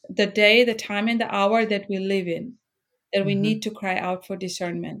the day, the time, and the hour that we live in, that we Mhm. need to cry out for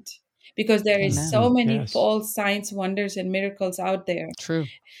discernment, because there is Amen. so many Yes. false signs, wonders, and miracles out there. True.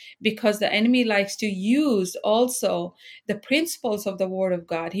 Because the enemy likes to use also the principles of the Word of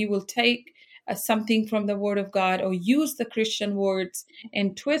God. He will take something from the Word of God or use the Christian words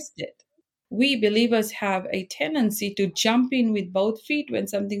and twist it. We believers have a tendency to jump in with both feet when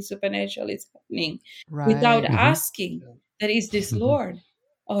something supernatural is happening without Right. asking, that is this Lord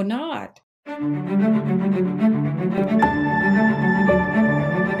or not?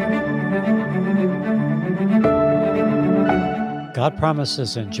 God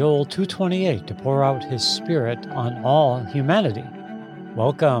promises in Joel 2:28 to pour out his Spirit on all humanity.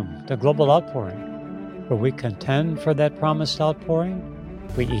 Welcome to Global Outpouring, where we contend for that promised outpouring,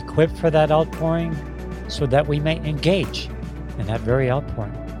 we equip for that outpouring, so that we may engage in that very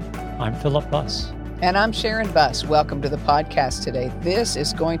outpouring. I'm Philip Buss. And I'm Sharon Buss. Welcome to the podcast today. This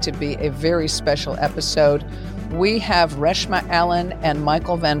is going to be a very special episode. We have Reshma Allen and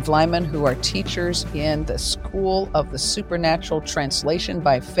Michael Van Vlymen, who are teachers in the School of the Supernatural Translation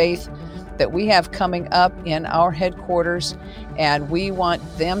by Faith, that we have coming up in our headquarters. And we want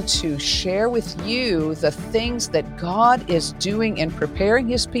them to share with you the things that God is doing in preparing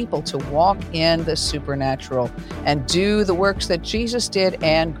his people to walk in the supernatural and do the works that Jesus did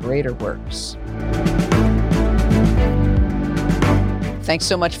and greater works. Thanks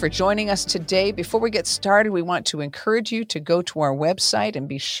so much for joining us today. Before we get started, we want to encourage you to go to our website and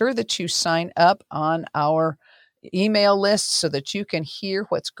be sure that you sign up on our email list so that you can hear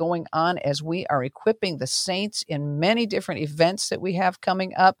what's going on as we are equipping the saints in many different events that we have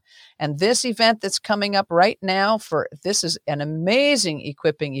coming up. And this event that's coming up right now, this is an amazing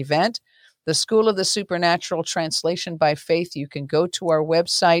equipping event, the School of the Supernatural Translation by Faith. You can go to our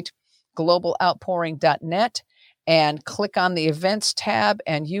website, globaloutpouring.net, and click on the events tab,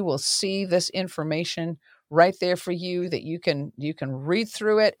 and you will see this information right there for you that you can read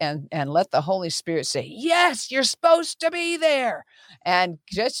through it and let the Holy Spirit say, yes, you're supposed to be there. And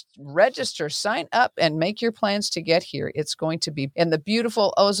just register, sign up, and make your plans to get here. It's going to be in the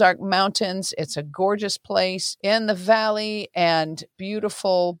beautiful Ozark Mountains. It's a gorgeous place in the valley and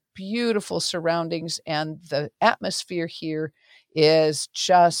beautiful, beautiful surroundings. And the atmosphere here is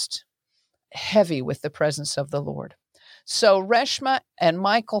just heavy with the presence of the Lord. So Reshma and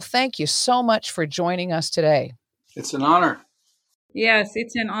Michael, thank you so much for joining us today. It's an honor. Yes,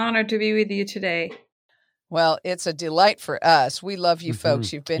 it's an honor to be with you today. Well, it's a delight for us. We love you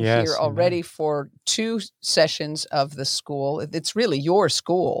folks. You've been here already for 2 sessions of the school. It's really your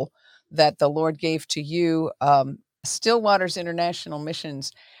school that the Lord gave to you, Stillwater's International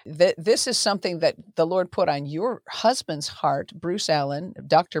Missions. This is something that the Lord put on your husband's heart, Bruce Allen,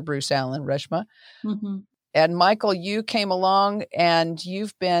 Dr. Bruce Allen, Reshma. Mm-hmm. And Michael, you came along and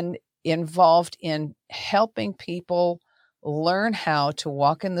you've been involved in helping people learn how to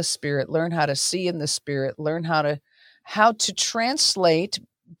walk in the Spirit, learn how to see in the Spirit, learn how to translate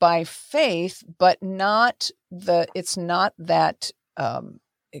by faith, but it's not that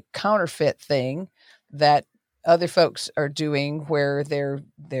counterfeit thing that other folks are doing where they're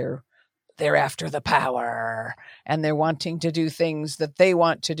after the power and they're wanting to do things that they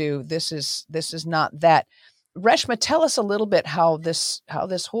want to do. This is not that. Reshma, tell us a little bit how this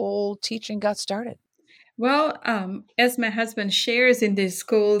whole teaching got started. Well, as my husband shares in these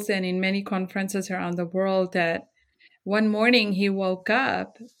schools and in many conferences around the world, that one morning he woke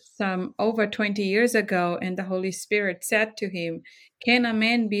up some over 20 years ago and the Holy Spirit said to him, "Can a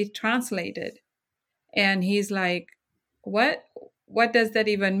man be translated?" And he's like, "What? What does that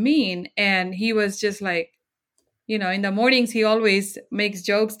even mean?" And he was just like, in the mornings, he always makes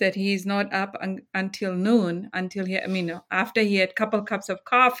jokes that he's not up until noon, after he had a couple cups of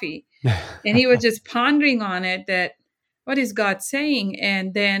coffee. And he was just pondering on it, that what is God saying?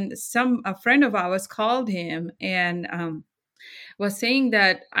 And then a friend of ours called him and was saying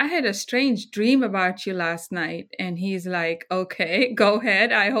that I had a strange dream about you last night. And he's like, okay, go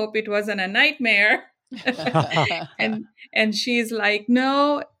ahead. I hope it wasn't a nightmare. and she's like,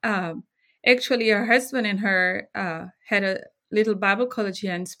 no, actually her husband and her had a little Bible college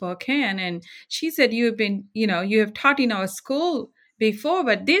here in Spokane. And she said, you have taught in our school before,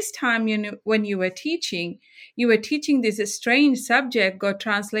 but this time, when you were teaching this strange subject, God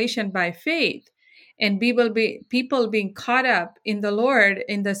translation by faith, and people being caught up in the Lord,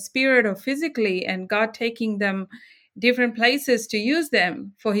 in the spirit or physically, and God taking them different places to use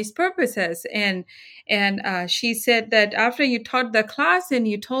them for his purposes. And she said that after you taught the class and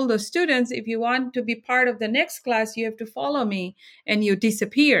you told the students, if you want to be part of the next class, you have to follow me, and you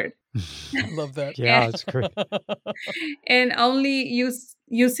disappeared. I love that. Yeah, it's great. And only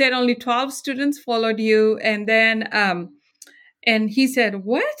you said only 12 students followed you. And then and he said,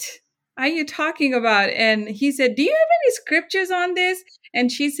 what are you talking about? And he said, do you have any scriptures on this?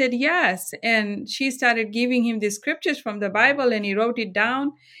 And she said, yes. And she started giving him the scriptures from the Bible, and he wrote it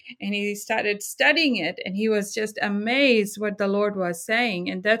down, and he started studying it. And he was just amazed what the Lord was saying.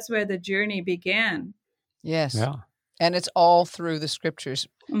 And that's where the journey began. Yes. Yeah. And it's all through the scriptures.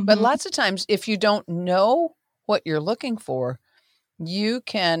 Mhm. But lots of times, if you don't know what you're looking for, you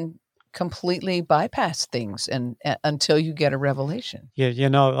can completely bypass things and until you get a revelation. Yeah,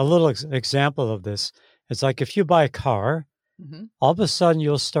 a little example of this. It's like if you buy a car, Mm-hmm. all of a sudden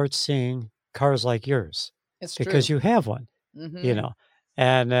you'll start seeing cars like yours It's because true. you have one, Mm-hmm.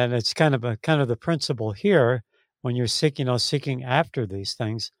 And then it's kind of the principle here when you're seeking after these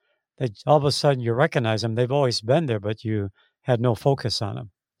things, that all of a sudden you recognize them. They've always been there, but you had no focus on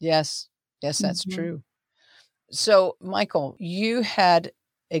them. Yes. Yes, that's Mhm. true. So, Michael, you had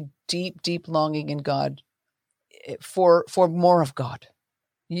a deep, deep longing in God for more of God.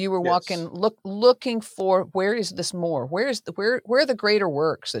 You were Yes. walking, looking for, where is this more? Where are the greater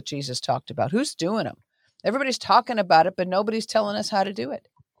works that Jesus talked about? Who's doing them? Everybody's talking about it, but nobody's telling us how to do it.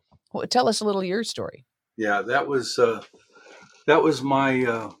 Well, tell us a little of your story. Yeah, that was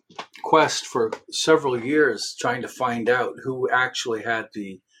my quest for several years, trying to find out who actually had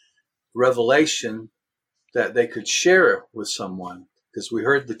the revelation that they could share with someone, because we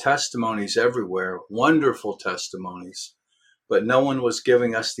heard the testimonies everywhere, wonderful testimonies, but no one was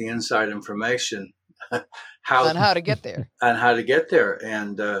giving us the inside information on how to get there. on how to get there.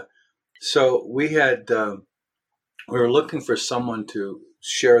 And so we were looking for someone to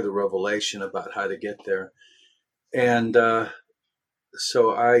share the revelation about how to get there. And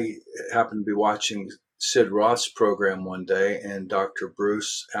so I happened to be watching Sid Roth's program one day, and Dr.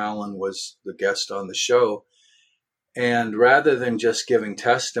 Bruce Allen was the guest on the show. And rather than just giving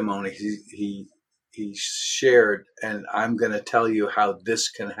testimony, he shared, and I'm going to tell you how this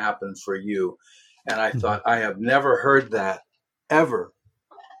can happen for you. And I thought, I have never heard that ever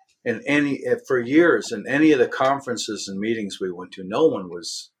for years in any of the conferences and meetings we went to. No one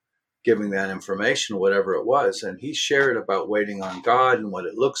was giving that information, whatever it was. And he shared about waiting on God and what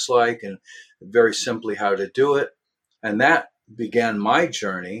it looks like, and very simply how to do it. And that began my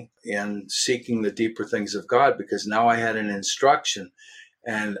journey in seeking the deeper things of God, because now I had an instruction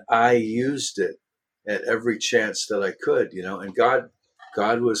and I used it at every chance that I could, and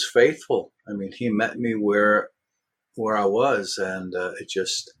God was faithful. I mean, he met me where I was, and it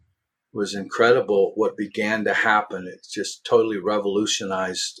just was incredible what began to happen. It just totally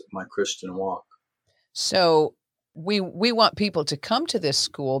revolutionized my Christian walk. So we want people to come to this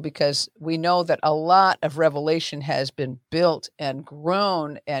school because we know that a lot of revelation has been built and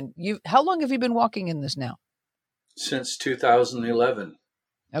grown. And how long have you been walking in this now? Since 2011.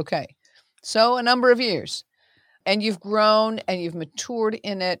 Okay. So a number of years. And you've grown and you've matured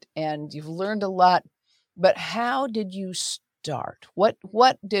in it and you've learned a lot. But how did you start? What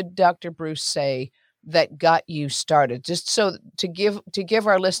did Dr. Bruce say that got you started? Just so to give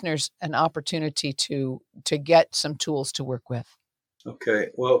our listeners an opportunity to get some tools to work with. Okay.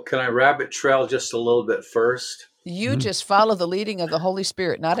 Well, can I rabbit trail just a little bit first? You just follow the leading of the Holy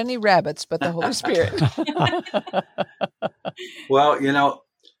Spirit, not any rabbits, but the Holy Spirit. Well,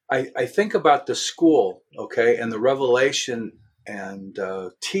 I think about the school, okay, and the revelation and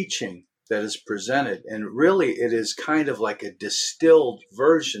teaching that is presented. And really, it is kind of like a distilled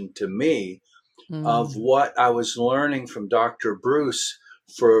version to me of what I was learning from Dr. Bruce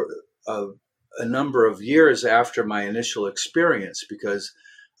for a number of years after my initial experience, because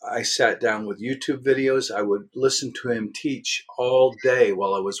I sat down with YouTube videos. I would listen to him teach all day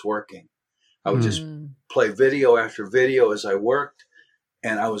while I was working. I would just play video after video as I worked,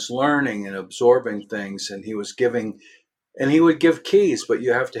 and I was learning and absorbing things. And he would give keys, but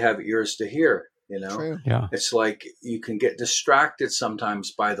you have to have ears to hear. True. Yeah. It's like you can get distracted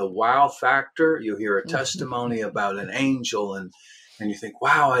sometimes by the wow factor. You hear a testimony about an angel and you think,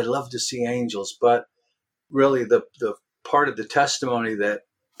 wow, I'd love to see angels. But really the part of the testimony that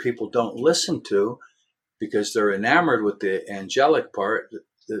people don't listen to, because they're enamored with the angelic part,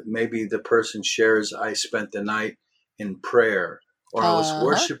 that maybe the person shares, I spent the night in prayer, or I was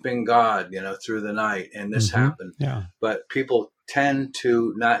worshiping God, through the night, and this happened. Yeah. But people tend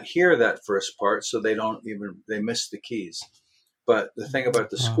to not hear that first part, so they miss the keys. But the thing about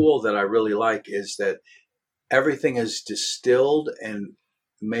the school that I really like is that everything is distilled and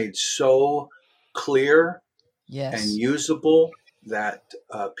made so clear and Yes. usable that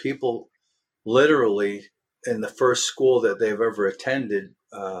people literally in the first school that they've ever attended,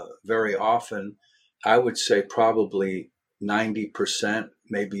 very often, I would say probably 90%,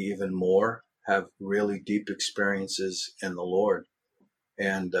 maybe even more, have really deep experiences in the Lord.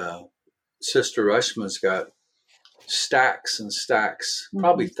 And Sister Reshma's got stacks and stacks,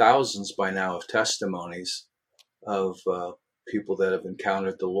 probably thousands by now, of testimonies of people that have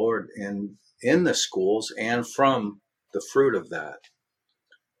encountered the Lord in the schools and from the fruit of that.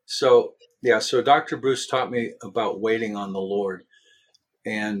 So, yeah, so Dr. Bruce taught me about waiting on the Lord.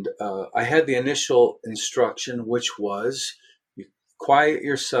 And I had the initial instruction, which was you quiet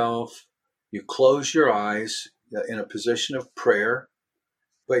yourself, you close your eyes in a position of prayer,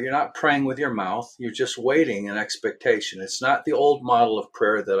 but you're not praying with your mouth. You're just waiting in expectation. It's not the old model of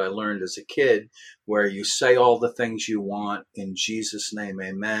prayer that I learned as a kid, where you say all the things you want in Jesus' name,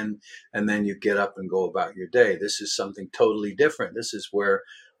 amen, and then you get up and go about your day. This is something totally different. This is where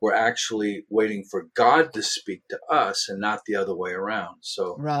we're actually waiting for God to speak to us and not the other way around.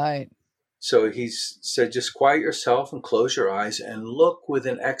 Right. So he said, just quiet yourself and close your eyes and look with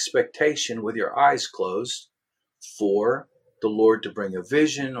an expectation with your eyes closed for the Lord to bring a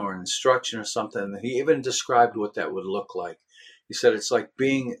vision or an instruction or something. And he even described what that would look like. He said, it's like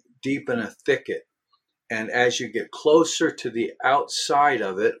being deep in a thicket. And as you get closer to the outside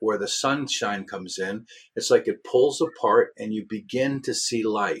of it, where the sunshine comes in, it's like it pulls apart and you begin to see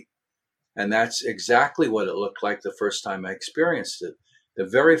light. And that's exactly what it looked like the first time I experienced it. The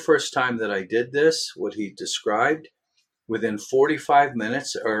very first time that I did this, what he described, within 45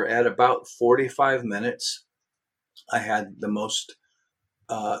 minutes, or at about 45 minutes, I had the most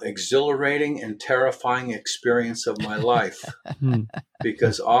exhilarating and terrifying experience of my life.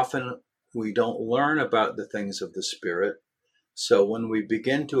 Because often we don't learn about the things of the Spirit. So when we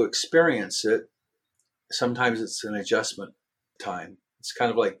begin to experience it, sometimes it's an adjustment time. It's kind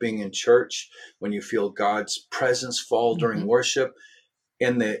of like being in church when you feel God's presence fall during worship.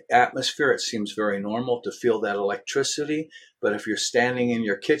 In the atmosphere, it seems very normal to feel that electricity. But if you're standing in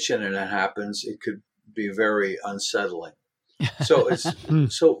your kitchen and it happens, it could be very unsettling. So it's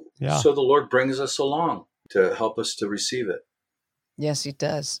so the Lord brings us along to help us to receive it. Yes, he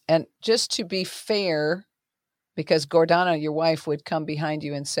does. And just to be fair, because Gordana, your wife, would come behind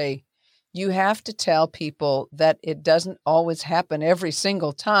you and say, you have to tell people that it doesn't always happen every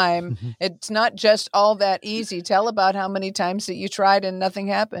single time. It's not just all that easy. Tell about how many times that you tried and nothing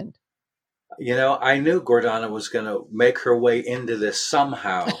happened. You know, I knew Gordana was going to make her way into this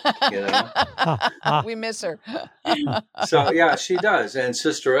somehow, you know. We miss her. So, yeah, she does. And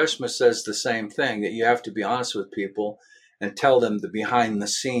Sister Reshma says the same thing, that you have to be honest with people and tell them the behind the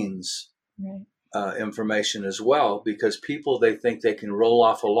scenes information as well, because people, they think they can roll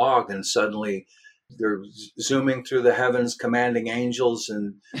off a log and suddenly they're zooming through the heavens, commanding angels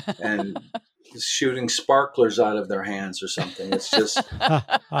and shooting sparklers out of their hands or something. It's just,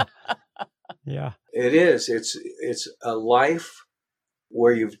 it is. It's a life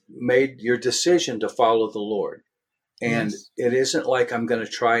where you've made your decision to follow the Lord. And it isn't like I'm going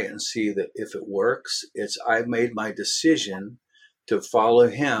to try it and see that if it works. It's I've made my decision to follow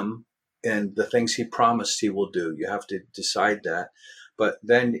him and the things he promised he will do. You have to decide that. But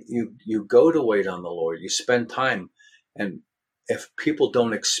then you go to wait on the Lord. You spend time. And if people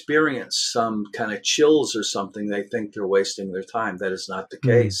don't experience some kind of chills or something, they think they're wasting their time. That is not the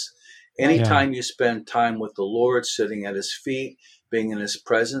case. Anytime you spend time with the Lord, sitting at his feet, being in his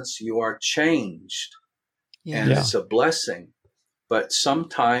presence, you are changed. And it's a blessing. But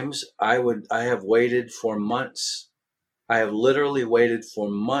sometimes I have waited for months. I have literally waited for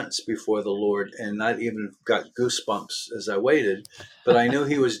months before the Lord and not even got goosebumps as I waited, but I knew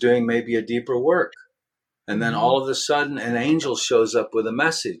he was doing maybe a deeper work. And then all of a sudden an angel shows up with a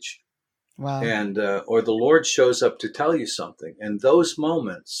message. Wow. And or the Lord shows up to tell you something. And those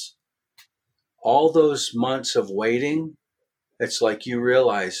moments, all those months of waiting, it's like you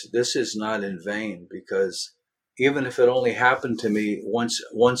realize this is not in vain, because even if it only happened to me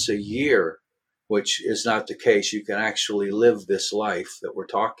once a year, which is not the case, you can actually live this life that we're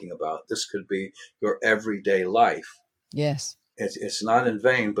talking about. This could be your everyday life. Yes. It's not in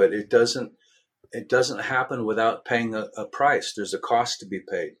vain, but it doesn't happen without paying a price. There's a cost to be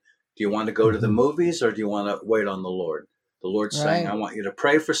paid. Do you want to go to the movies, or do you want to wait on the Lord? The Lord's saying, I want you to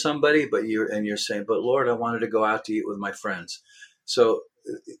pray for somebody, but you're saying, but Lord, I wanted to go out to eat with my friends. So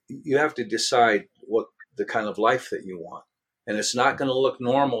you have to decide what the kind of life that you want. And it's not going to look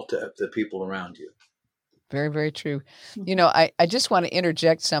normal to the people around you. Very, very true. You know, I just want to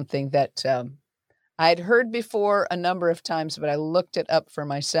interject something that I'd heard before a number of times, but I looked it up for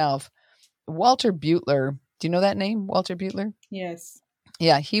myself. Walter Butler, do you know that name, Walter Butler? Yes.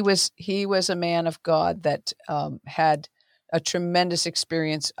 Yeah, he was a man of God that had a tremendous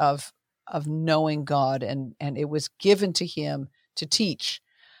experience of knowing God, and it was given to him to teach.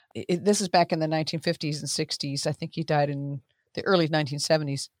 This is back in the 1950s and 60s. I think he died in the early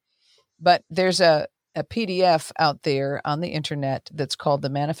 1970s. But there's a PDF out there on the internet that's called The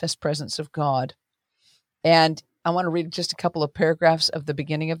Manifest Presence of God. And I want to read just a couple of paragraphs of the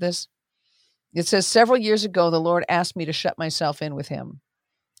beginning of this. It says, several years ago, the Lord asked me to shut myself in with him.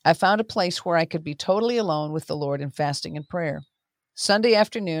 I found a place where I could be totally alone with the Lord in fasting and prayer. Sunday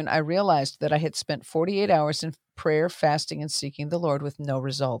afternoon, I realized that I had spent 48 hours in prayer, fasting, and seeking the Lord with no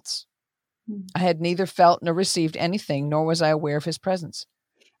results. I had neither felt nor received anything, nor was I aware of his presence.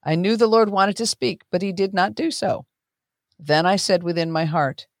 I knew the Lord wanted to speak, but he did not do so. Then I said within my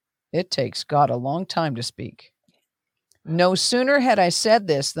heart, it takes God a long time to speak. No sooner had I said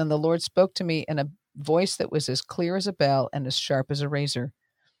this than the Lord spoke to me in a voice that was as clear as a bell and as sharp as a razor.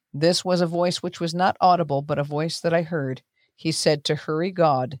 This was a voice which was not audible, but a voice that I heard. He said, to hurry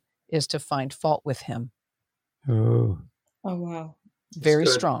God is to find fault with him. Oh, Oh, wow. Very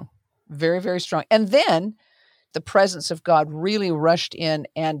strong. Very, very strong. And then the presence of God really rushed in,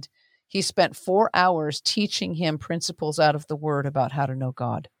 and he spent 4 hours teaching him principles out of the word about how to know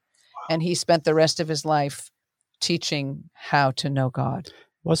God. And he spent the rest of his life teaching how to know God.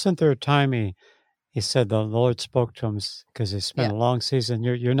 wasn't there a time he said the Lord spoke to him because he spent a long season?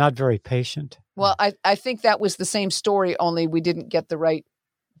 You're not very patient. Well, I think that was the same story, only we didn't get the right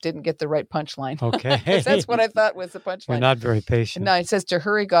punchline. Okay. That's what I thought was the punchline. We're not very patient. No, it says to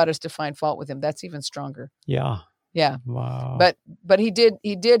hurry God is to find fault with him. That's even stronger. Yeah. Yeah. Wow. But he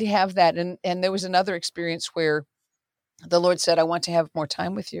did have that. And there was another experience where the Lord said, I want to have more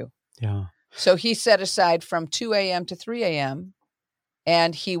time with you. Yeah. So he set aside from 2 a.m. to 3 a.m.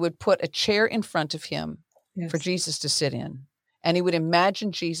 and he would put a chair in front of him for Jesus to sit in. And he would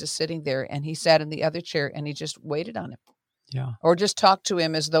imagine Jesus sitting there, and he sat in the other chair and he just waited on him. Yeah. Or just talked to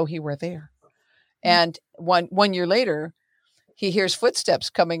him as though he were there. And one year later, he hears footsteps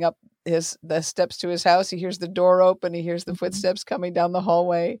coming up the steps to his house. He hears the door open. He hears the footsteps coming down the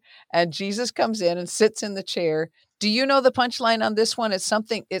hallway, and Jesus comes in and sits in the chair. Do you know the punchline on this one? It's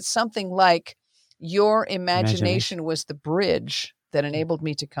something like, your imagination was the bridge that enabled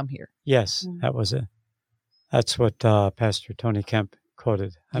me to come here. Yes, that was it. That's what Pastor Tony Kemp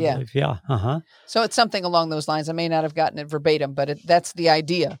quoted, I believe. Yeah. Uh-huh. So it's something along those lines. I may not have gotten it verbatim, but that's the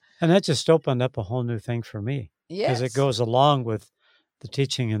idea. And that just opened up a whole new thing for me. Yes. Because it goes along with the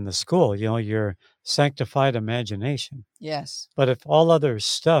teaching in the school, your sanctified imagination. Yes. But if all other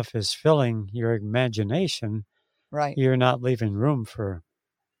stuff is filling your imagination, right, you're not leaving room for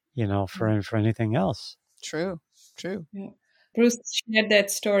anything else. True. Yeah. Bruce shared that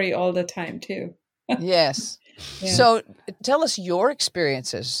story all the time too. Yes. Yeah. So tell us your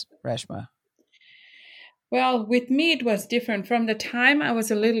experiences, Reshma. Well, with me, it was different. From the time I was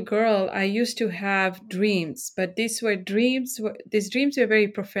a little girl, I used to have dreams, but these dreams were very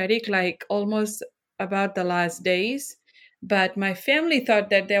prophetic, like almost about the last days. But my family thought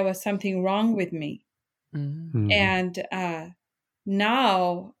that there was something wrong with me. Mm-hmm. And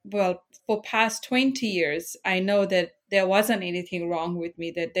now, well, for past 20 years, I know that there wasn't anything wrong with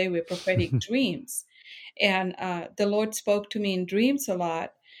me, that they were prophetic dreams. And the Lord spoke to me in dreams a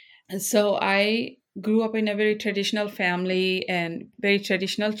lot. And so I grew up in a very traditional family and very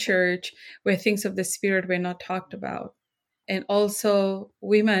traditional church where things of the Spirit were not talked about. And also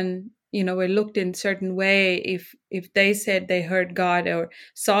women, were looked in a certain way. If they said they heard God or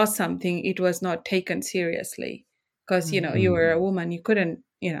saw something, it was not taken seriously. Because, you were a woman, you couldn't,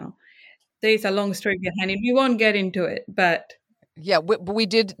 there's a long story behind it. We won't get into it, but yeah, we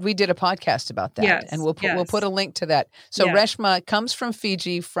did a podcast about that, yes, and we'll put a link to that. So Reshma comes from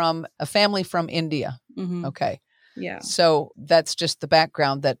Fiji, from a family from India. Mm-hmm. Okay, yeah. So that's just the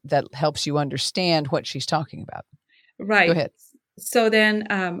background that helps you understand what she's talking about. Right. Go ahead. So then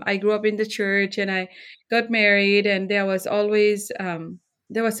I grew up in the church and I got married, and there was always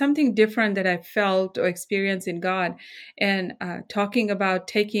there was something different that I felt or experienced in God. And talking about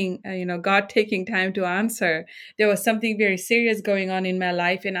taking, God taking time to answer, there was something very serious going on in my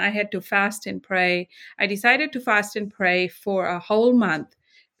life, and I had to fast and pray. I decided to fast and pray for a whole month,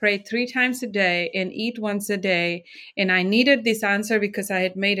 pray 3 times a day and eat once a day. And I needed this answer because I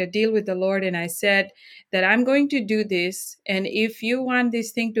had made a deal with the Lord, and I said that I'm going to do this. And if you want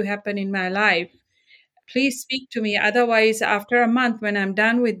this thing to happen in my life, please speak to me. Otherwise, after a month, when I'm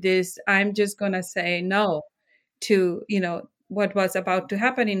done with this, I'm just going to say no to, what was about to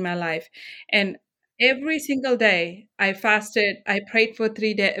happen in my life. And Every single day I fasted. I prayed for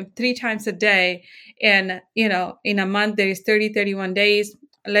 3 times a day. And, in a month, there is 30, 31 days.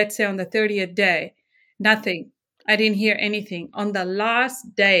 Let's say on the 30th day, nothing. I didn't hear anything. On the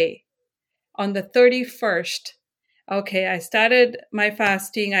last day, on the 31st, okay, I started my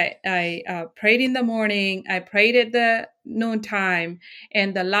fasting. I prayed in the morning. I prayed at the noontime.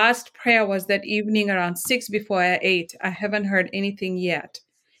 And the last prayer was that evening around 6 before I ate. I haven't heard anything yet.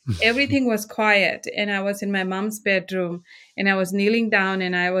 Everything was quiet. And I was in my mom's bedroom and I was kneeling down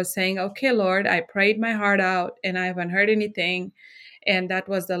and I was saying, okay, Lord, I prayed my heart out and I haven't heard anything. And that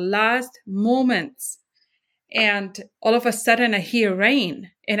was the last moments. And all of a sudden I hear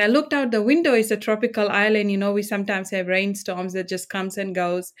rain and I looked out the window. It's a tropical island. We sometimes have rainstorms that just comes and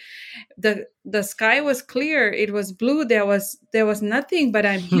goes. The sky was clear. It was blue. There was nothing, but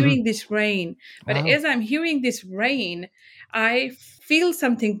I'm hearing this rain. But Wow. as I'm hearing this rain, I feel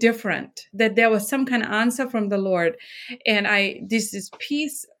something different, that there was some kind of answer from the Lord. And this is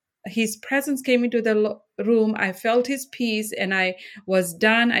peace. His presence came into the room. I felt his peace and I was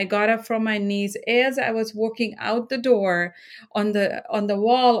done. I got up from my knees. As I was walking out the door, on the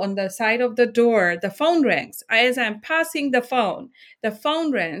wall, on the side of the door, the phone rings. As I'm passing the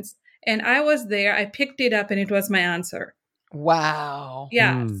phone rings and I was there. I picked it up and it was my answer. Wow.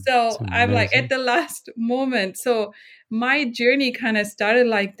 Yeah. It's So I'm like at amazing. the last moment. So my journey kind of started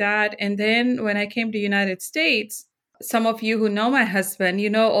like that. And then when I came to United States, some of you who know my husband,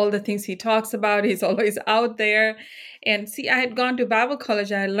 all the things he talks about. He's always out there. And see, I had gone to Bible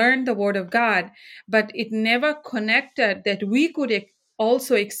college. I learned the word of God, but it never connected that we could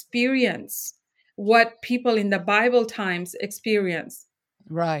also experience what people in the Bible times experience.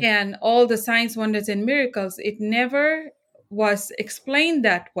 Right. And all the signs, wonders, and miracles, it never was explained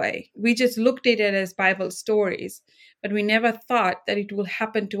that way. We just looked at it as Bible stories, but we never thought that it will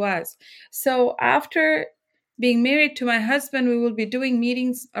happen to us. So after being married to my husband, we will be doing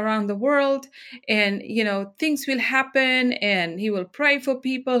meetings around the world, and things will happen, and he will pray for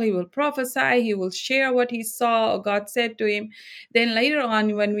people, he will prophesy, he will share what he saw or God said to him. Then later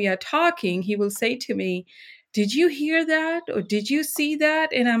on, when we are talking, he will say to me, did you hear that? Or did you see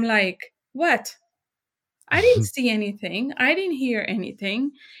that? And I'm like, what? I didn't see anything. I didn't hear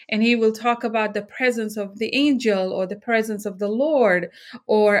anything. And he will talk about the presence of the angel or the presence of the Lord,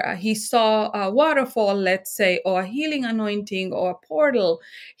 or he saw a waterfall, let's say, or a healing anointing or a portal.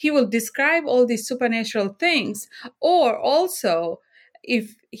 He will describe all these supernatural things. Or also,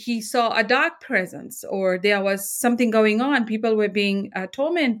 if he saw a dark presence or there was something going on, people were being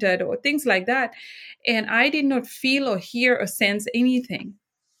tormented or things like that. And I did not feel or hear or sense anything.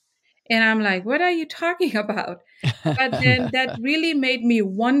 And I'm like, what are you talking about? But then that really made me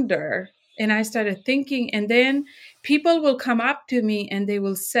wonder. And I started thinking, and then people will come up to me and they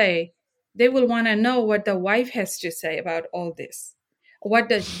will say, they will want to know what the wife has to say about all this.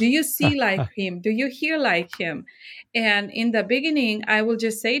 Do you see like him? Do you hear like him? And in the beginning, I will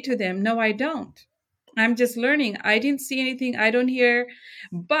just say to them, no, I don't. I'm just learning. I didn't see anything. I don't hear,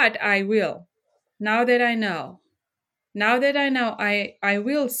 but I will. Now that I know, I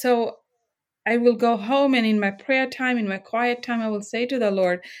will. So I will go home, and in my prayer time, in my quiet time, I will say to the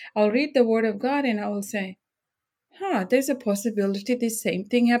Lord, I'll read the word of God and I will say, there's a possibility this same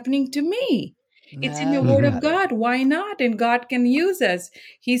thing happening to me. It's in the That's word of right. God. Why not? And God can use us.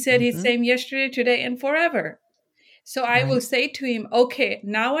 He said he's same yesterday, today, and forever. So I will Right. say to him, okay,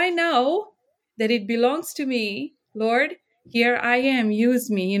 now I know that it belongs to me. Lord, here I am. Use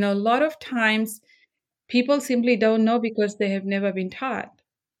me. A lot of times people simply don't know because they have never been taught.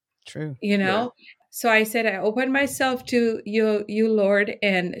 True. Right. So I said, I open myself to you, Lord,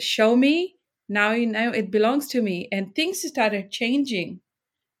 and show me. Now you know it belongs to me. And things started changing.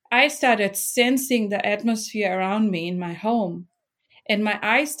 I started sensing the atmosphere around me in my home. And my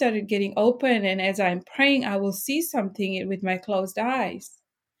eyes started getting open. And as I'm praying, I will see something with my closed eyes.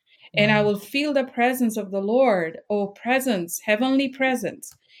 And I Wow. will feel the presence of the Lord, presence, heavenly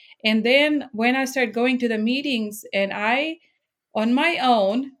presence. And then when I start going to the meetings, and I on my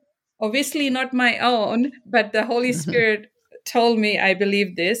own, obviously not my own, but the Holy Spirit told me I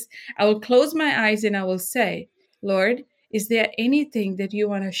believe this. I will close my eyes and I will say, Lord, is there anything that you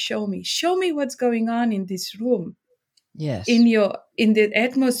want to show me? Show me what's going on in this room, Yes. in the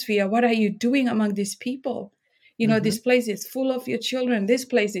atmosphere. What are you doing among these people? This place is full of your children. This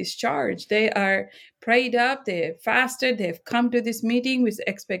place is charged. They are prayed up, they fasted, they've come to this meeting with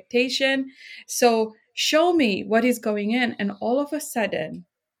expectation. So show me what is going in. And all of a sudden,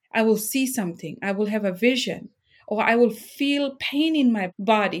 I will see something. I will have a vision, or I will feel pain in my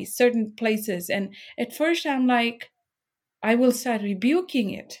body, certain places. And at first I'm like, I will start rebuking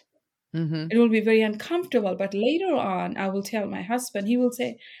it. Mm-hmm. It will be very uncomfortable. But later on, I will tell my husband, he will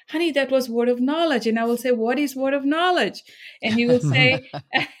say, honey, that was word of knowledge. And I will say, what is word of knowledge? And he will say,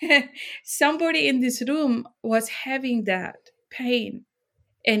 somebody in this room was having that pain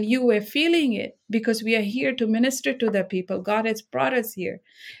and you were feeling it because we are here to minister to the people. God has brought us here.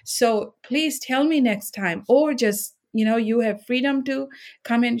 So please tell me next time, or just, you have freedom to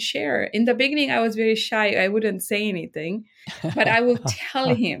come and share. In the beginning, I was very shy. I wouldn't say anything, but I will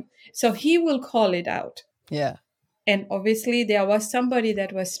tell him. So he will call it out. Yeah. And obviously, there was somebody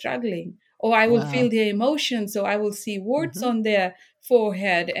that was struggling. Or I will feel Wow. their emotions. So I will see words Mm-hmm. on their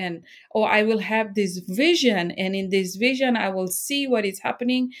forehead, or I will have this vision. And in this vision, I will see what is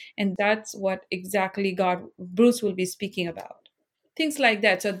happening. And that's what exactly Bruce will be speaking about. Things like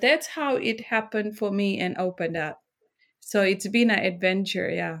that. So that's how it happened for me and opened up. So it's been an adventure.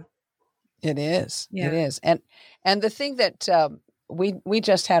 Yeah. It is. It Yeah. is. And the thing that we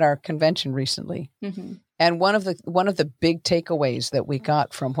just had our convention recently. Mm-hmm. And one of the big takeaways that we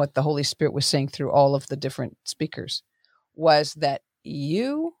got from what the Holy Spirit was saying through all of the different speakers was that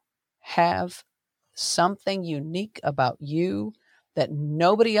you have something unique about you that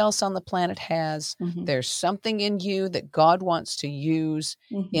nobody else on the planet has. Mm-hmm. There's something in you that God wants to use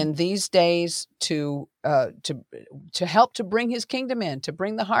Mm-hmm. in these days to help to bring His kingdom in, to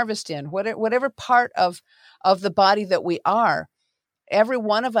bring the harvest in, whatever part of the body that we are. Every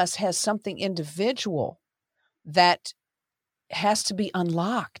one of us has something individual that has to be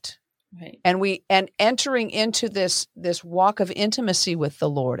unlocked. Right. And entering into this walk of intimacy with the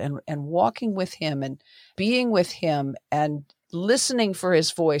Lord and walking with Him and being with Him and listening for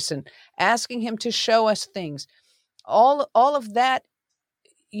His voice and asking Him to show us things. All of that,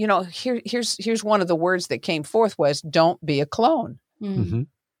 here's one of the words that came forth was, don't be a clone. Mm-hmm.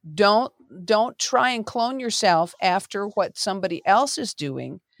 Don't try and clone yourself after what somebody else is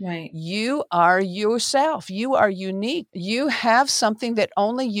doing. Right. You are yourself. You are unique. You have something that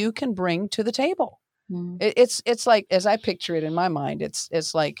only you can bring to the table. Mm-hmm. It's like, as I picture it in my mind,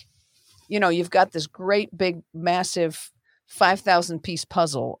 it's like, you've got this great big massive 5,000 piece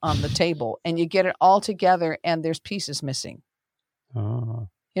puzzle on the table, and you get it all together and there's pieces missing. Oh.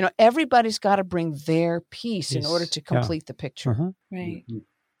 Everybody's got to bring their piece in order to complete the picture. Uh-huh. Right.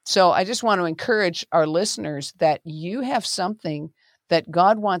 So I just want to encourage our listeners that you have something that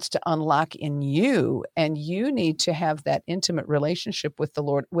God wants to unlock in you, and you need to have that intimate relationship with the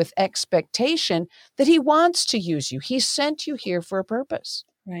Lord with expectation that He wants to use you. He sent you here for a purpose.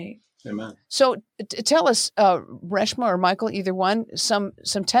 Right. Amen. So tell us, Reshma or Michael, either one, some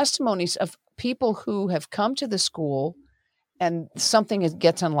testimonies of people who have come to the school and something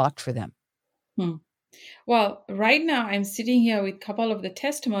gets unlocked for them. Well, right now I'm sitting here with a couple of the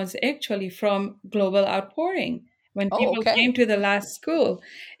testimonies actually from Global Outpouring when people came to the last school.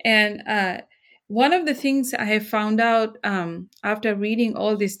 And one of the things I have found out after reading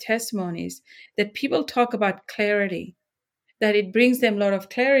all these testimonies, that people talk about clarity, that it brings them a lot of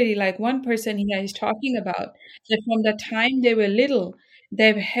clarity. Like one person here is talking about that from the time they were little,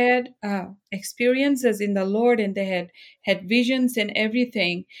 they've had experiences in the Lord, and they had visions and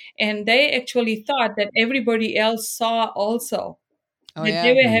everything. And they actually thought that everybody else saw also. Oh, That yeah.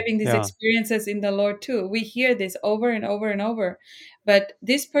 they were having these experiences in the Lord too. We hear this over and over and over. But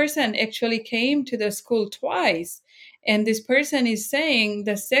this person actually came to the school twice. And this person is saying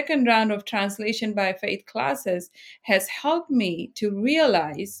the second round of translation by faith classes has helped me to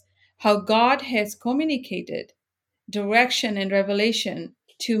realize how God has communicated direction and revelation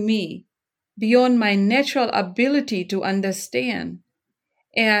to me beyond my natural ability to understand.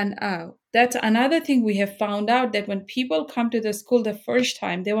 And that's another thing we have found out, that when people come to the school the first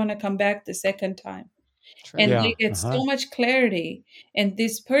time, they want to come back the second time. True. And Yeah. they get so much clarity. And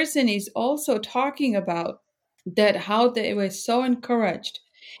this person is also talking about that, how they were so encouraged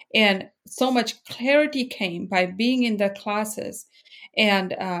and so much clarity came by being in the classes.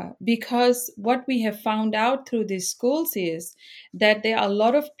 And because what we have found out through these schools is that there are a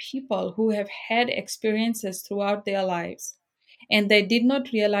lot of people who have had experiences throughout their lives, and they did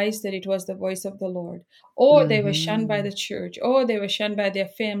not realize that it was the voice of the Lord, or they were shunned by the church, or they were shunned by their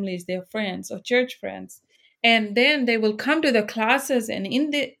families, their friends, or church friends. And then they will come to the classes, and in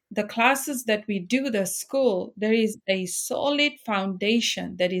the classes that we do, the school, there is a solid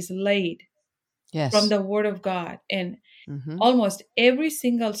foundation that is laid from the Word of God. And almost every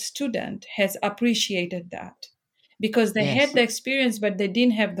single student has appreciated that, because they had the experience, but they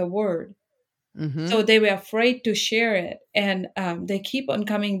didn't have the Word. So they were afraid to share it, and they keep on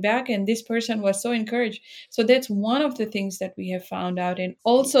coming back, and this person was so encouraged. So that's one of the things that we have found out. And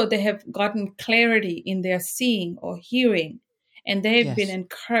also they have gotten clarity in their seeing or hearing, and they've been Yes.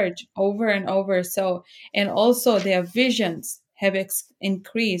 encouraged over and over. So, and also their visions have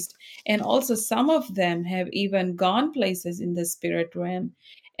increased, and also some of them have even gone places in the spirit realm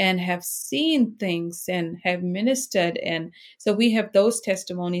and have seen things and have ministered, and so we have those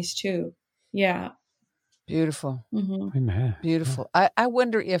testimonies too. Yeah. Beautiful. Mm-hmm. Amen. Beautiful. I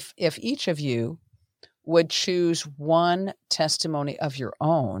wonder if each of you would choose one testimony of your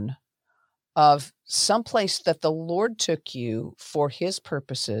own of someplace that the Lord took you for his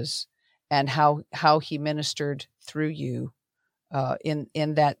purposes and how he ministered through you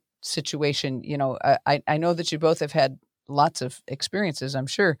in that situation. You know, I know that you both have had lots of experiences, I'm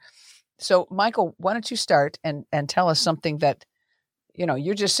sure. So, Michael, why don't you start and tell us something that, you know,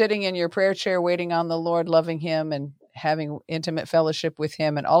 you're just sitting in your prayer chair waiting on the Lord, loving him and having intimate fellowship with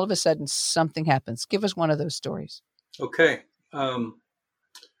him, and all of a sudden something happens. Give us one of those stories. Okay.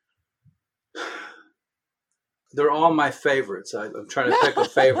 They're all my favorites. I'm trying to pick a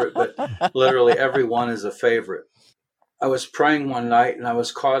favorite, but literally every one is a favorite. I was praying one night and I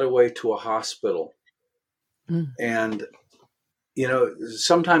was called away to a hospital. And, you know,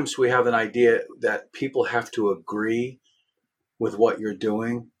 sometimes we have an idea that people have to agree with what you're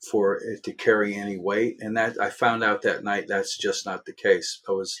doing for it to carry any weight. And that I found out that night that's just not the case.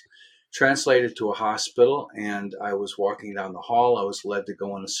 I was translated to a hospital and I was walking down the hall. I was led to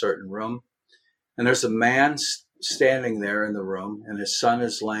go in a certain room. And there's a man standing there in the room, and his son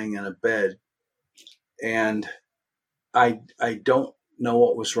is laying in a bed. And I don't know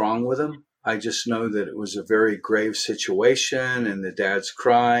what was wrong with him. I just know that it was a very grave situation, and the dad's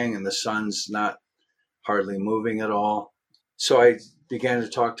crying, and the son's not hardly moving at all. So I began to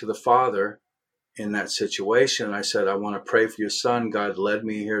talk to the father in that situation. I said, I want to pray for your son. God led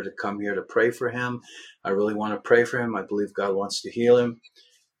me here to come here to pray for him. I really want to pray for him. I believe God wants to heal him.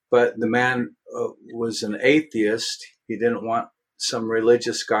 But the man was an atheist. He didn't want some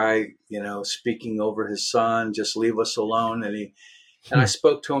religious guy, you know, speaking over his son, just leave us alone. And I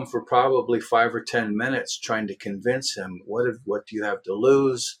spoke to him for probably 5 or 10 minutes trying to convince him, what do you have to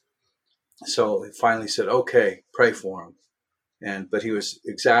lose? So he finally said, okay, pray for him. But he was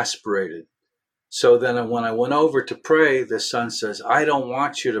exasperated. So then when I went over to pray, the son says, I don't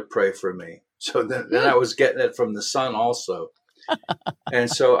want you to pray for me. So then I was getting it from the son also. And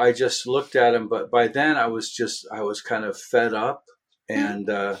so I just looked at him, but by then I was kind of fed up. And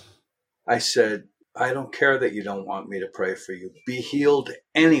I said, I don't care that you don't want me to pray for you. Be healed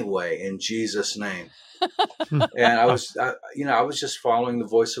anyway in Jesus' name. And I was just following the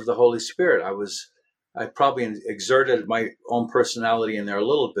voice of the Holy Spirit. I probably exerted my own personality in there a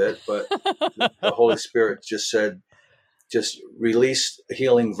little bit, but the Holy Spirit just said, just release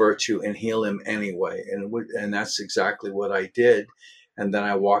healing virtue and heal him anyway. And that's exactly what I did. And then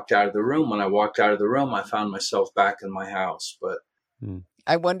I walked out of the room. When I walked out of the room, I found myself back in my house. But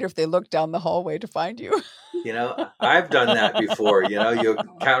I wonder if they looked down the hallway to find you. You know, I've done that before. You know, you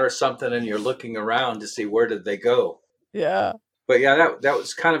encounter something and you're looking around to see where did they go. Yeah. But yeah, that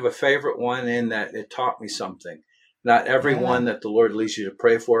was kind of a favorite one in that it taught me something. Not everyone that the Lord leads you to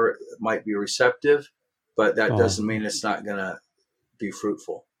pray for might be receptive, but that doesn't mean it's not going to be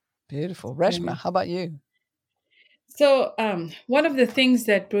fruitful. Beautiful. Reshma, how about you? So one of the things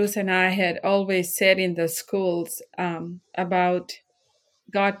that Bruce and I had always said in the schools about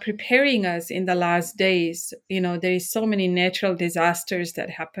God preparing us in the last days, you know, there is so many natural disasters that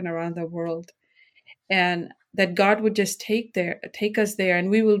happen around the world, and that God would just take us there, and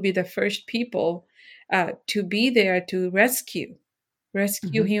we will be the first people to be there to rescue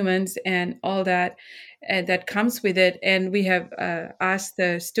humans and all that that comes with it. And we have asked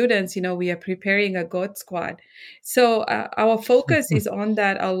the students, you know, we are preparing a God squad. So our focus is on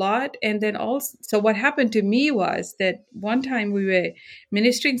that a lot. And then also, so what happened to me was that one time we were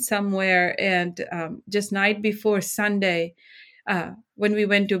ministering somewhere, and just night before Sunday, when we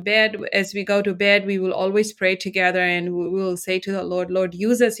went to bed, as we go to bed, we will always pray together, and we will say to the Lord, Lord,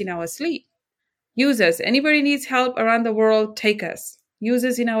 use us in our sleep. Use us. Anybody needs help around the world, take us. Use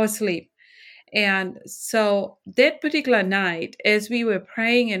us in our sleep. And so that particular night, as we were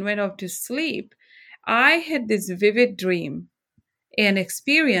praying and went off to sleep, I had this vivid dream and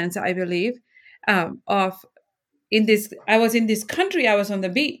experience, I believe, I was in this country, I was on the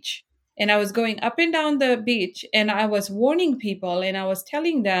beach, and I was going up and down the beach, and I was warning people, and I was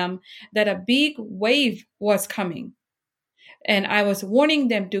telling them that a big wave was coming. And I was warning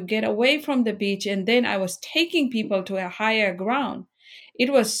them to get away from the beach. And then I was taking people to a higher ground.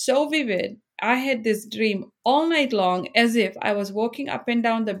 It was so vivid. I had this dream all night long, as if I was walking up and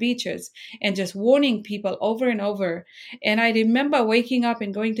down the beaches and just warning people over and over. And I remember waking up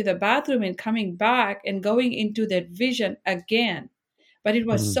and going to the bathroom and coming back and going into that vision again. But it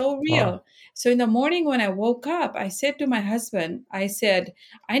was so Wow. real. So in the morning when I woke up, I said to my husband, I said,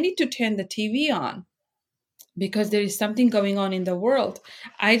 I need to turn the TV on because there is something going on in the world.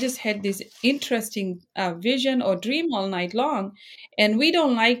 I just had this interesting vision or dream all night long. And we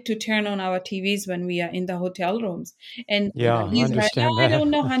don't like to turn on our TVs when we are in the hotel rooms. And Yeah, I he's like, no, understand I that.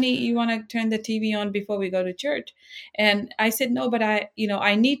 don't know, honey, you want to turn the TV on before we go to church? And I said, no, but I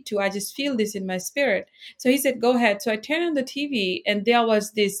need to. I just feel this in my spirit. So he said, go ahead. So I turned on the TV, and there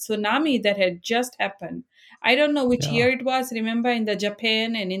was this tsunami that had just happened. I don't know which Yeah. year it was. Remember, in the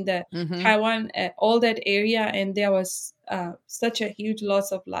Japan and in the Mm-hmm. Taiwan, all that area, and there was such a huge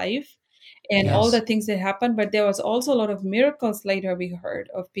loss of life and all Yes. the things that happened. But there was also a lot of miracles later we heard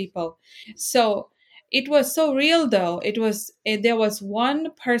of people. So it was so real, though. There was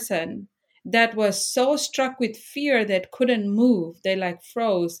one person that was so struck with fear that couldn't move. They like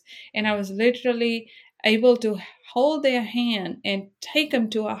froze, and I was literally able to hold their hand and take them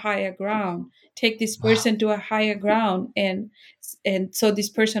to a higher ground, take this Wow. person to a higher ground, and so this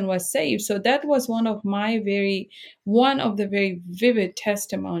person was saved. So that was one of the very vivid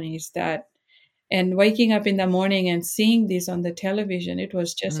testimonies. That and waking up in the morning and seeing this on the television, it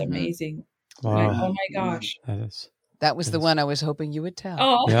was just Mm-hmm. amazing. Like, Wow. oh my Amen. gosh. That is. That was the Yes. one I was hoping you would tell.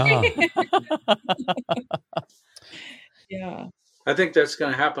 Oh. Yeah. Yeah. I think that's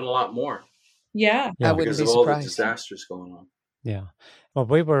going to happen a lot more Yeah. Yeah. I wouldn't because be of all the surprised. disasters going on. Yeah. Well,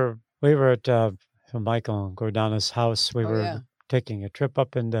 we were at Michael and Gordana's house. We Oh, were yeah. taking a trip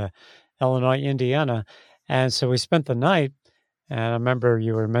up into Illinois, Indiana, and so we spent the night. And I remember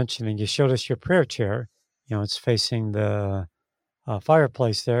you were mentioning you showed us your prayer chair. You know, it's facing the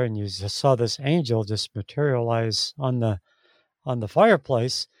fireplace there, and you just saw this angel just materialize on the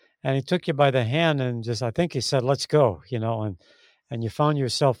fireplace, and he took you by the hand and just I think he said, "Let's go," you know, and you found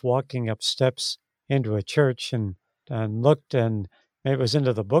yourself walking up steps into a church and looked and it was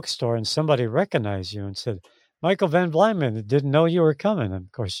into the bookstore and somebody recognized you and said, "Michael Van Vlymen, didn't know you were coming." And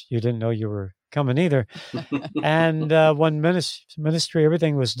of course, you didn't know you were coming either. And when ministry,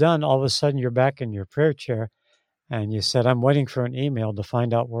 everything was done, all of a sudden you're back in your prayer chair and you said, "I'm waiting for an email to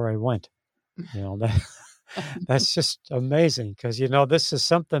find out where I went." You know, that's just amazing because, you know, this is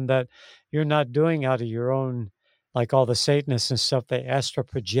something that you're not doing out of your own, like all the Satanists and stuff, they astral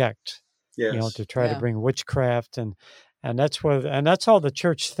project, you know, Yes. to try to Yeah. bring witchcraft. And that's all the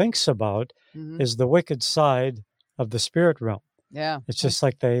church thinks about Mm-hmm. is the wicked side of the spirit realm. Yeah. It's just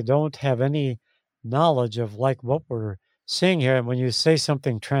like they don't have any knowledge of like what we're seeing here. And when you say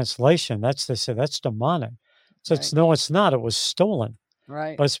something translation, they say that's demonic. So Right. no, it's not. It was stolen,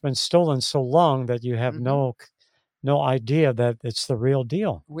 Right. but it's been stolen so long that you have Mhm. no idea that it's the real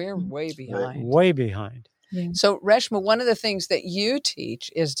deal. We're way behind. Way behind. Yeah. So, Reshma, one of the things that you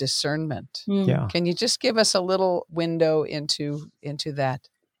teach is discernment. Mm. Yeah. Can you just give us a little window into that?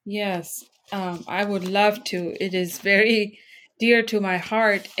 Yes, I would love to. It is very dear to my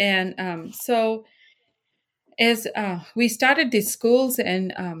heart. And so, as we started these schools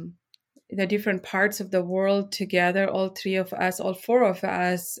and the different parts of the world together, all three of us, all four of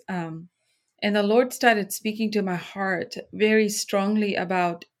us, and the Lord started speaking to my heart very strongly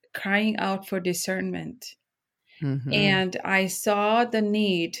about crying out for discernment. Mm-hmm. And I saw the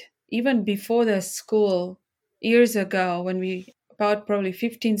need even before the school years ago when about probably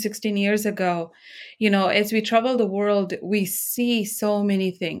 15, 16 years ago, as we travel the world, we see so many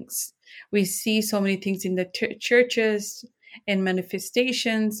things. We see so many things in the churches and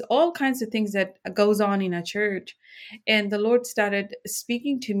manifestations, all kinds of things that goes on in a church. And the Lord started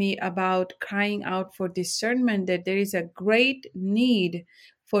speaking to me about crying out for discernment, that there is a great need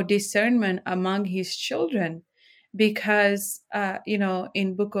for discernment among his children because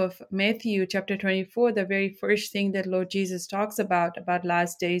in book of Matthew chapter 24, the very first thing that Lord Jesus talks about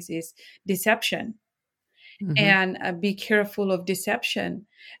last days is deception. Mm-hmm. And be careful of deception.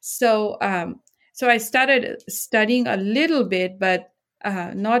 So I started studying a little bit, but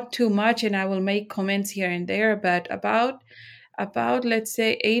not too much, and I will make comments here and there. But about let's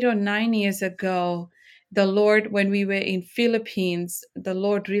say 8 or 9 years ago, the Lord, when we were in Philippines, the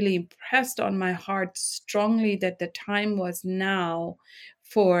Lord really impressed on my heart strongly that the time was now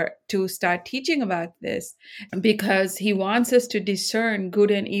to start teaching about this, because he wants us to discern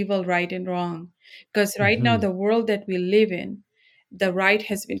good and evil, right and wrong. Because right now, Mhm. the world that we live in, the right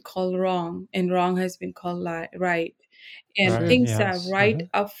has been called wrong and wrong has been called right. And Right. things are Yes. right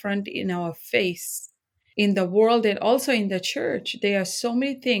up front in our face in the world and also in the church. There are so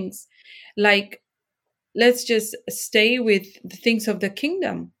many things. Like, let's just stay with the things of the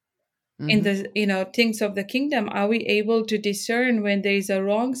kingdom. In Mm-hmm. the things of the kingdom, are we able to discern when there is a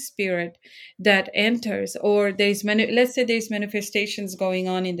wrong spirit that enters, or there's let's say there's manifestations going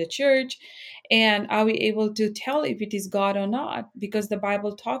on in the church, and are we able to tell if it is God or not? Because the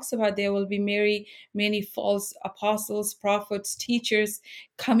Bible talks about there will be many false apostles, prophets, teachers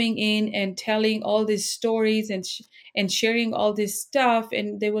coming in and telling all these stories and sharing all this stuff,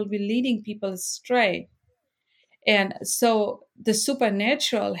 and they will be leading people astray. And so the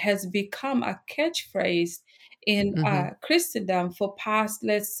supernatural has become a catchphrase in Mm-hmm. Christendom for past,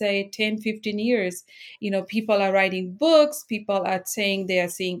 let's say, 10, 15 years. People are writing books, people are saying they are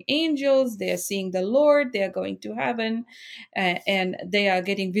seeing angels, they are seeing the Lord, they are going to heaven, and they are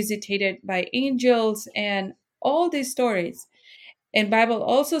getting visited by angels, and all these stories. And Bible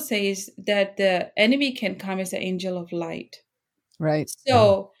also says that the enemy can come as an angel of light. Right.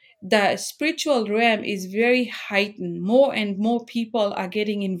 So the spiritual realm is very heightened. More and more people are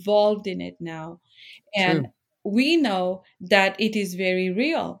getting involved in it now. And True. we know that it is very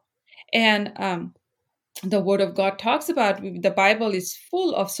real. And the Word of God talks about, the Bible is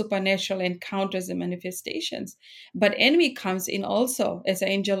full of supernatural encounters and manifestations. But enemy comes in also as an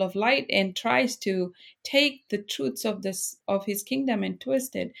angel of light and tries to take the truths of his kingdom and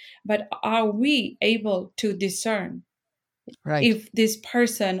twist it. But are we able to discern Right. if this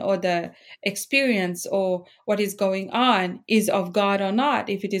person or the experience or what is going on is of God or not,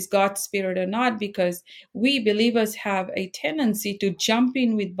 if it is God's spirit or not? Because we believers have a tendency to jump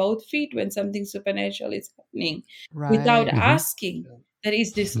in with both feet when something supernatural is happening without Right. Hmm. asking that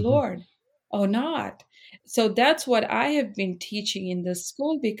is this Hmm. Lord or not. So that's what I have been teaching in the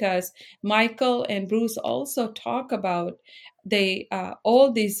school, because Michael and Bruce also talk about they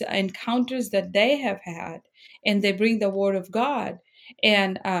all these encounters that they have had, and they bring the word of God.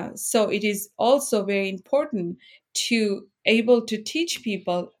 And so it is also very important to able to teach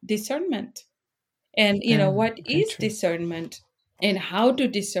people discernment, and Very, what very is true. discernment and how to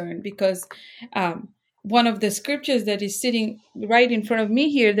discern. Because um, one of the scriptures that is sitting right in front of me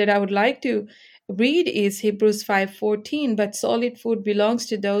here that I would like to read is Hebrews 5:14. But solid food belongs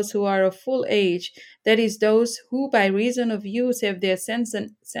to those who are of full age, that is, those who by reason of use have their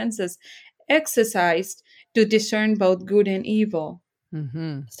senses exercised to discern both good and evil.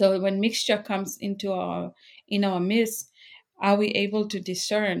 Mm-hmm. So when mixture comes into our in our midst, are we able to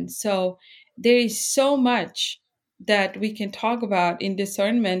discern? So there is so much that we can talk about in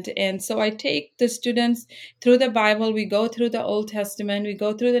discernment. And so I take the students through the Bible. We go through the Old Testament, we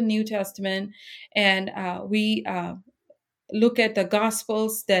go through the New Testament, and we look at the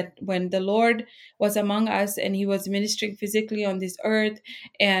Gospels, that when the Lord was among us and he was ministering physically on this earth,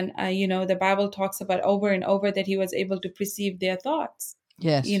 and the Bible talks about over and over that he was able to perceive their thoughts. you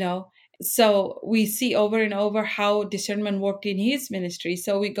Yes. know so we see over and over how discernment worked in his ministry.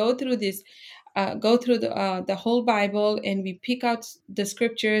 So we go through the whole Bible, and we pick out the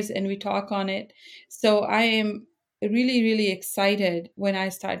scriptures and we talk on it. So I am really, really excited when I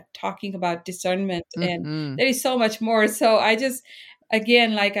start talking about discernment, and Mm-hmm. there is so much more. So I just,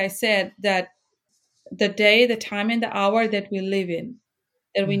 again, like I said, that the day, the time, and the hour that we live in,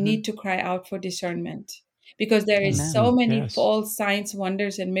 that we Mm-hmm. need to cry out for discernment, because there is Amen. so many Yes. false signs,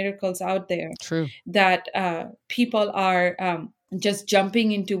 wonders, and miracles out there True. that people are just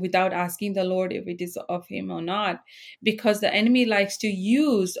jumping into without asking the Lord if it is of him or not, because the enemy likes to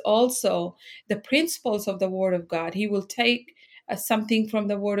use also the principles of the Word of God. He will take something from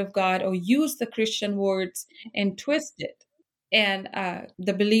the Word of God or use the Christian words and twist it. And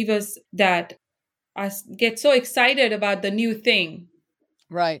the believers that get so excited about the new thing,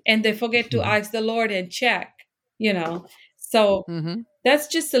 Right. and they forget to Hmm. ask the Lord and check, you know. So Mm-hmm. that's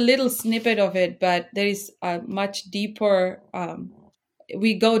just a little snippet of it, but there is a much deeper.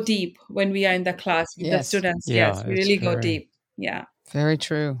 We go deep when we are in the class with the Yes. students. Yes, Yeah, we it's really go very. deep. Yeah. Very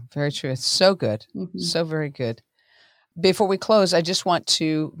true. Very true. It's so good. Mhm. So very good. Before we close, I just want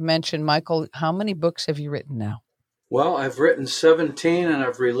to mention, Michael, how many books have you written now? Well, I've written 17 and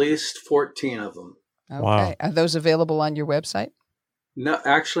I've released 14 of them. Okay. Wow. Are those available on your website? No,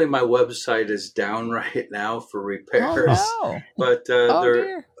 actually, my website is down right now for Oh, repairs, no. but Oh, they're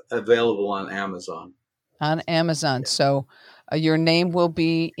dear. available on Amazon. On Amazon. Yeah. So your name will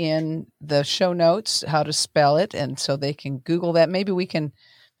be in the show notes, how to spell it. And so they can Google that. Maybe we can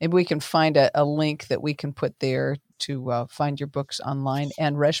find a link that we can put there to find your books online.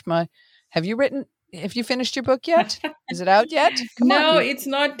 And Reshma, have you finished your book yet? Is it out yet? Come on. No, it's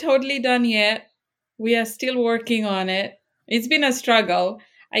not totally done yet. We are still working on it. It's been a struggle.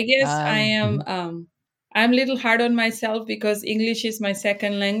 I guess I am Hmm. I'm a little hard on myself because English is my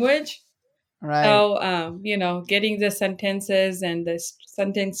second language. Right. So, getting the sentences and the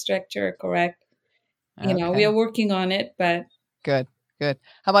sentence structure correct, we are working on it, but. Good. How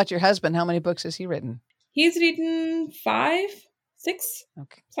about your husband? How many books has he written? He's written 5, 6,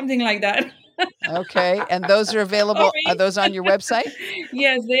 Okay. something like that. Okay. And those are available. Sorry. Are those on your website?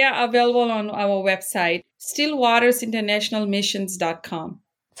 Yes, they are available on our website, stillwatersinternationalmissions.com.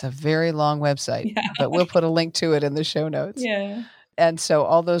 It's a very long website, Yeah. but we'll put a link to it in the show notes. Yeah. And so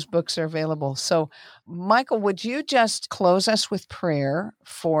all those books are available. So, Michael, would you just close us with prayer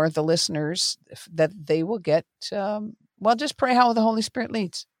for the listeners that they will get, just pray how the Holy Spirit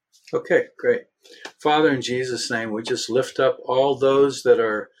leads. Okay, great. Father, in Jesus' name, we just lift up all those that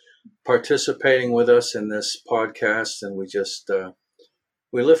are participating with us in this podcast, and we just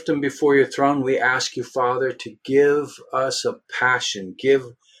we lift them before your throne. We ask you, Father, to give us a passion, give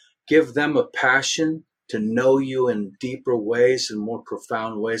them a passion to know you in deeper ways and more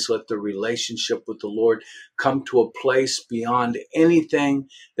profound ways. Let the relationship with the Lord come to a place beyond anything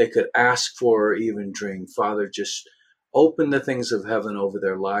they could ask for or even dream. Father, just open the things of heaven over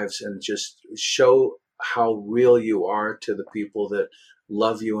their lives and just show how real you are to the people that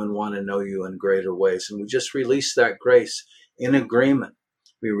love you and want to know you in greater ways. And we just release that grace in agreement.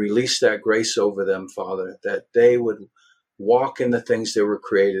 We release that grace over them, Father, that they would walk in the things they were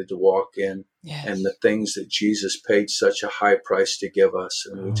created to walk in. Yes. And the things that Jesus paid such a high price to give us.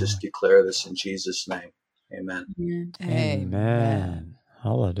 And we just declare this in Jesus' name. Amen. Amen.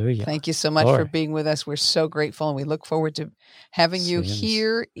 Hallelujah. Thank you so much for being with us. We're so grateful, and we look forward to having you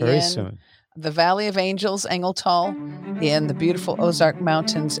here in the Valley of Angels, Engeltal, in the beautiful Ozark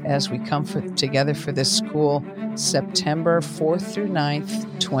Mountains as we come together for this school, September 4th through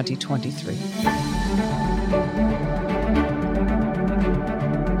 9th, 2023.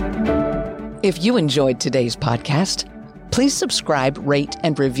 If you enjoyed today's podcast, please subscribe, rate,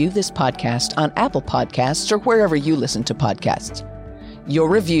 and review this podcast on Apple Podcasts or wherever you listen to podcasts. Your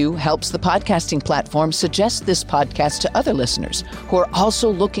review helps the podcasting platform suggest this podcast to other listeners who are also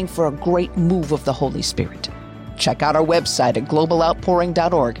looking for a great move of the Holy Spirit. Check out our website at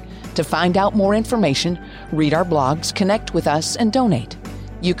globaloutpouring.org to find out more information, read our blogs, connect with us, and donate.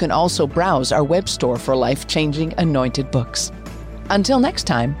 You can also browse our web store for life-changing anointed books. Until next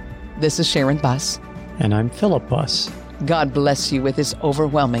time, this is Sharon Buss. And I'm Philip Buss. God bless you with his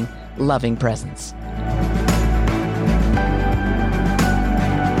overwhelming, loving presence.